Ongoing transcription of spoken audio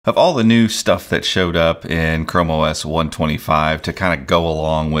Of all the new stuff that showed up in Chrome OS 125 to kind of go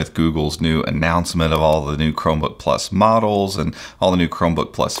along with Google's new announcement of all the new Chromebook Plus models and all the new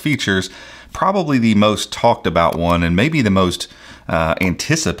Chromebook Plus features, probably the most talked about one and maybe the most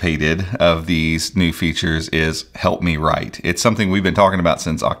anticipated of these new features is Help Me Write. It's something we've been talking about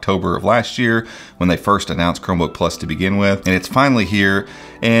since October of last year when they first announced Chromebook Plus to begin with, and it's finally here.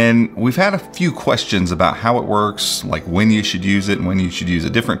 And we've had a few questions about how it works, like when you should use it and when you should use a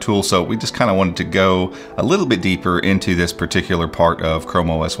different tool. So we just kind of wanted to go a little bit deeper into this particular part of Chrome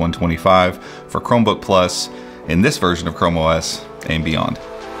OS 125 for Chromebook Plus in this version of Chrome OS and beyond.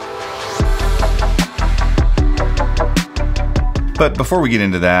 But before we get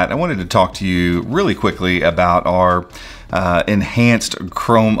into that, I wanted to talk to you really quickly about our enhanced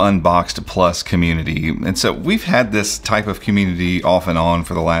Chrome Unboxed Plus community. And so we've had this type of community off and on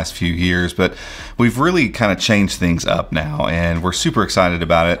for the last few years, but we've really kind of changed things up now, and we're super excited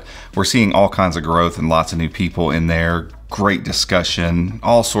about it. We're seeing all kinds of growth and lots of new people in there. Great discussion,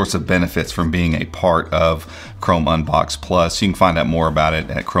 all sorts of benefits from being a part of Chrome Unboxed Plus. You can find out more about it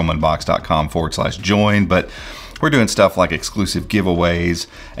at chromeunboxed.com/join, but we're doing stuff like exclusive giveaways,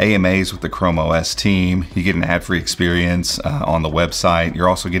 AMAs with the Chrome OS team. You get an ad-free experience on the website. You're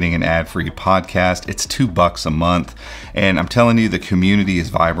also getting an ad-free podcast. It's $2 a month. And I'm telling you, the community is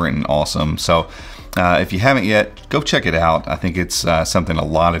vibrant and awesome. So if you haven't yet, go check it out. I think it's something a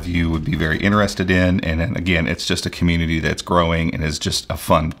lot of you would be very interested in. And then again, it's just a community that's growing and is just a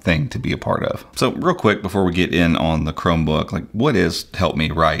fun thing to be a part of. So real quick, before we get in on the Chromebook, like what is Help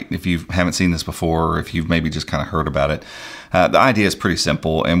Me Write? If you haven't seen this before, or if you've maybe just kind of heard about it, the idea is pretty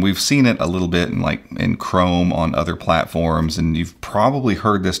simple, and we've seen it a little bit in Chrome on other platforms, and you've probably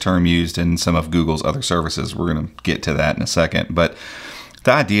heard this term used in some of Google's other services. We're going to get to that in a second, but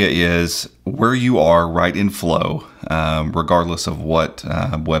the idea is where you are right in flow, regardless of what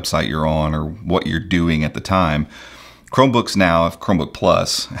website you're on or what you're doing at the time. Chromebooks now, if Chromebook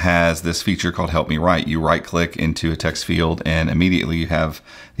Plus, has this feature called Help Me Write. You right-click into a text field, and immediately you have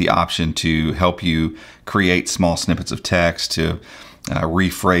the option to help you create small snippets of text, to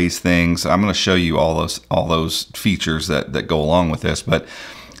rephrase things. I'm going to show you all those features that go along with this, but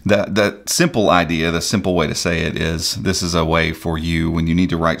the simple idea, the simple way to say it is this is a way for you when you need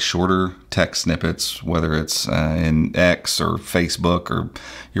to write shorter text snippets, whether it's in X or Facebook, or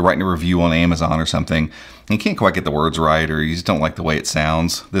you're writing a review on Amazon or something, and you can't quite get the words right, or you just don't like the way it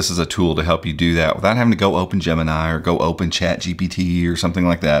sounds. This is a tool to help you do that without having to go open Gemini or go open ChatGPT or something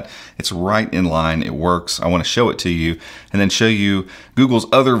like that. It's right in line. It works. I want to show it to you and then show you Google's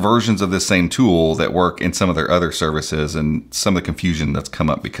other versions of this same tool that work in some of their other services and some of the confusion that's come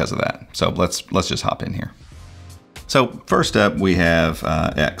up because of that. So let's just hop in here. So first up, we have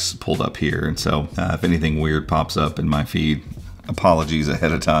X pulled up here. And so if anything weird pops up in my feed, apologies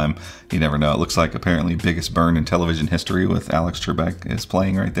ahead of time. You never know. It looks like apparently biggest burn in television history with Alex Trebek is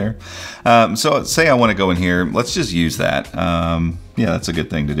playing right there. So say I want to go in here. Let's just use that. Yeah, that's a good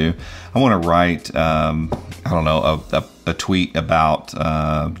thing to do. I want to write, I don't know, a tweet about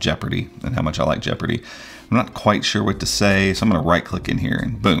Jeopardy and how much I like Jeopardy. I'm not quite sure what to say, so I'm going to right click in here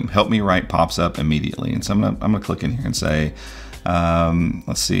and boom, Help Me Write pops up immediately. And so I'm going to click in here and say,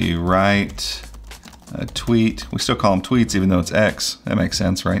 let's see, write a tweet. We still call them tweets even though it's X. That makes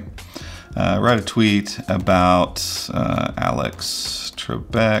sense, right? Write a tweet about Alex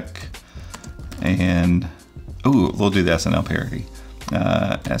Trebek, and ooh, we'll do the SNL parody.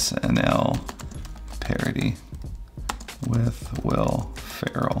 SNL parody with Will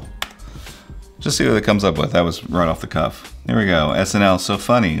Ferrell. Just see what it comes up with. That was right off the cuff. Here we go. SNL, so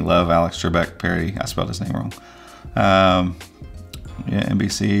funny. Love Alex Trebek parody. I spelled his name wrong. Yeah,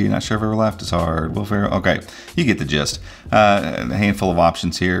 NBC, not sure if ever laughed as hard. Will Ferrell, okay, you get the gist. A handful of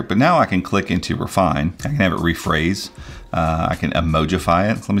options here, but now I can click into refine. I can have it rephrase. I can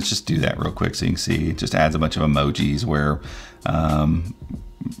emojify it. Let me just do that real quick so you can see. It just adds a bunch of emojis where,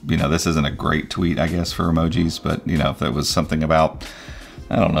 you know, this isn't a great tweet, I guess, for emojis, but, you know, if there was something about,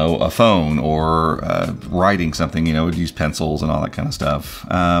 I don't know, a phone or writing something, you know, we'd use pencils and all that kind of stuff.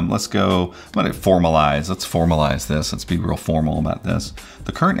 Let's go, I'm going to formalize. Let's formalize this. Let's be real formal about this.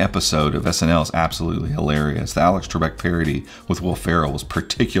 The current episode of SNL is absolutely hilarious. The Alex Trebek parody with Will Ferrell was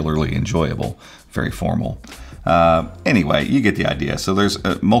particularly enjoyable. Very formal. Anyway, you get the idea. So there's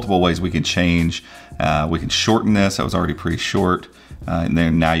multiple ways we can change. We can shorten this. That was already pretty short. And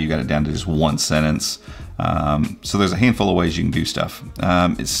then now you got it down to just one sentence. So there's a handful of ways you can do stuff.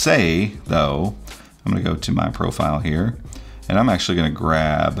 Say, though, I'm going to go to my profile here, and I'm actually going to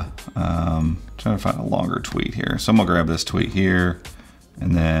grab, trying to find a longer tweet here. So I'm going to grab this tweet here,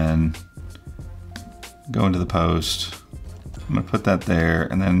 and then go into the post, I'm gonna put that there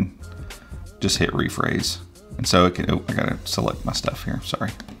and then just hit rephrase. And so it can, oh, I gotta select my stuff here,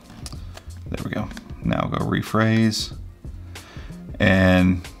 sorry. There we go. Now go rephrase.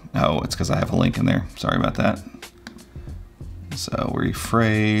 And, oh, it's because I have a link in there. Sorry about that. So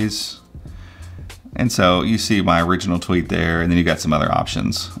rephrase. And so you see my original tweet there, and then you got some other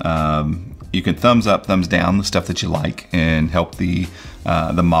options. You can thumbs up, thumbs down the stuff that you like and help the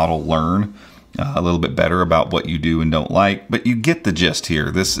model learn a little bit better about what you do and don't like, but you get the gist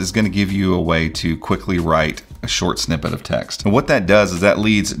here. This is going to give you a way to quickly write a short snippet of text. And what that does is that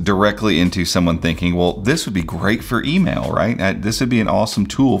leads directly into someone thinking, well, this would be great for email, right? This would be an awesome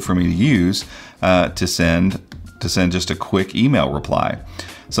tool for me to use to send just a quick email reply.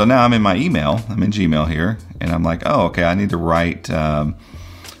 So now I'm in my email, I'm in Gmail here, and I'm like, oh, okay, I need to write,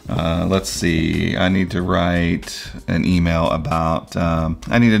 let's see, I need to write an email about,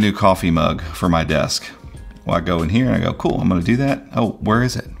 I need a new coffee mug for my desk. Well, I go in here and I go, cool, I'm gonna do that. Oh, where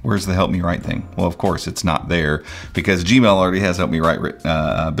is it? Where's the help me write thing? Well, of course it's not there because Gmail already has help me write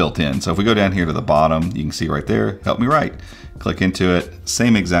built in. So if we go down here to the bottom, you can see right there, help me write. Click into it,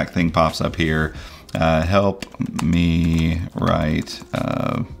 same exact thing pops up here. Help me write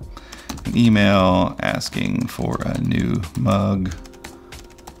an email asking for a new mug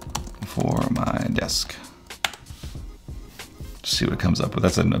for my desk. Just see what it comes up with.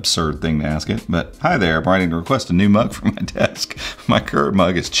 That's an absurd thing to ask it, but hi there, I'm writing to request a new mug for my desk. My current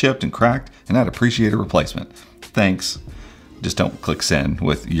mug is chipped and cracked and I'd appreciate a replacement. Thanks. Just don't click send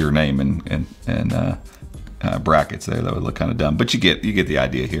with your name and brackets there. That would look kind of dumb, but you get the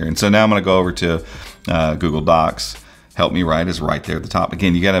idea here. And so now I'm going to go over to Google Docs. Help me write is right there at the top.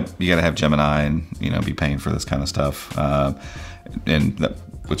 Again, you gotta have Gemini and be paying for this kind of stuff. And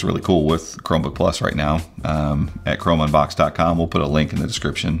what's really cool with Chromebook Plus right now at chromeunbox.com, we'll put a link in the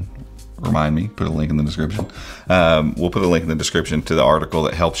description. Remind me, put a link in the description. We'll put a link in the description to the article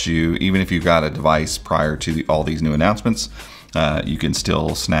that helps you, even if you've got a device prior to all these new announcements. You can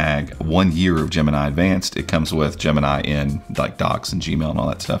still snag 1 year of Gemini Advanced. It comes with Gemini in like Docs and Gmail and all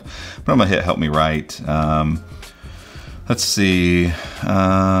that stuff. But I'm gonna hit help me write. Let's see.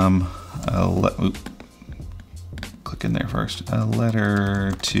 Click in there first. A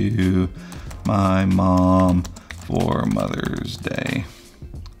letter to my mom for Mother's Day.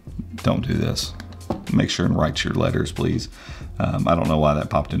 Don't do this. Make sure and write your letters, please. I don't know why that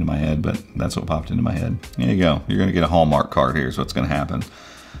popped into my head, but that's what popped into my head. There you go. You're going to get a Hallmark card. Here's what's going to happen.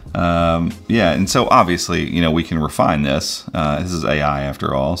 Yeah, and so obviously, we can refine this. This is AI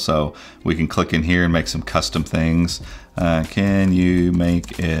after all, so we can click in here and make some custom things. Can you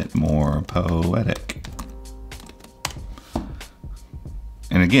make it more poetic?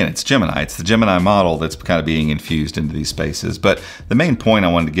 And again, it's Gemini. It's the Gemini model that's kind of being infused into these spaces. But the main point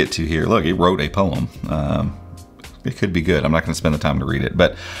I wanted to get to here, look, it wrote a poem. It could be good. I'm not going to spend the time to read it.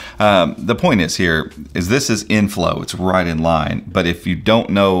 But the point is here is this is in flow. It's right in line. But if you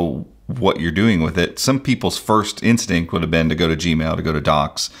don't know what you're doing with it, some people's first instinct would have been to go to Gmail, to go to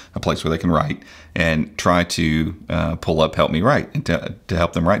Docs, a place where they can write, and try to pull up Help Me Write and to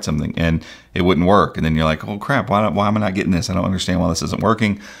help them write something. And it wouldn't work. And then you're like, oh crap, why am I not getting this? I don't understand why this isn't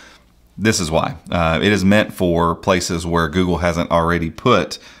working. This is why. It is meant for places where Google hasn't already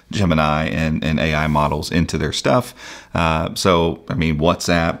put Gemini and AI models into their stuff. So, I mean,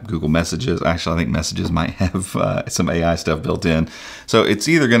 WhatsApp, Google Messages, actually I think Messages might have some AI stuff built in. So it's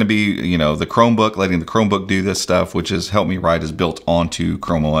either going to be, the Chromebook, letting the Chromebook do this stuff, which is Help Me Write is built onto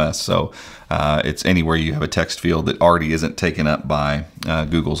Chrome OS. So it's anywhere you have a text field that already isn't taken up by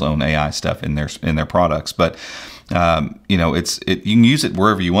Google's own AI stuff in their products. But you can use it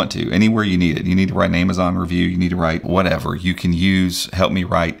wherever you want to, anywhere you need it. You need to write an Amazon review, you need to write whatever. You can use Help Me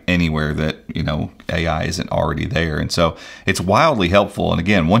Write anywhere that, AI isn't already there. And so it's wildly helpful. And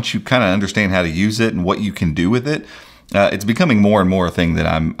again, once you kind of understand how to use it and what you can do with it, it's becoming more and more a thing that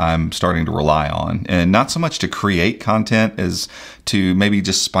I'm starting to rely on, and not so much to create content as to maybe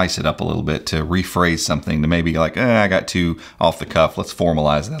just spice it up a little bit, to rephrase something, to maybe like, I got too off the cuff. Let's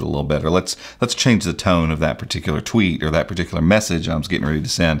formalize that a little bit, or let's change the tone of that particular tweet or that particular message I was getting ready to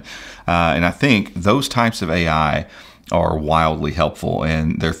send. And I think those types of AI are wildly helpful,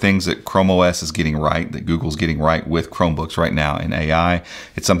 and they're things that Chrome OS is getting right, that Google's getting right with Chromebooks right now in AI.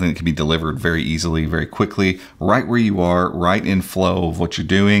 It's something that can be delivered very easily, very quickly, right where you are, right in flow of what you're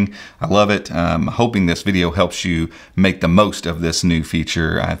doing. I love it. I'm hoping this video helps you make the most of this new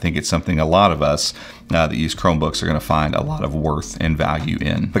feature. I think it's something a lot of us that use Chromebooks are going to find a lot of worth and value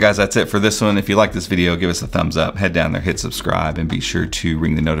in. But guys, that's it for this one. If you like this video, give us a thumbs up, head down there, hit subscribe, and be sure to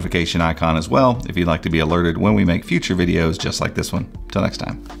ring the notification icon as well if you'd like to be alerted when we make future videos just like this one. Until next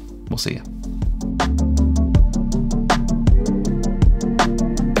time, we'll see you.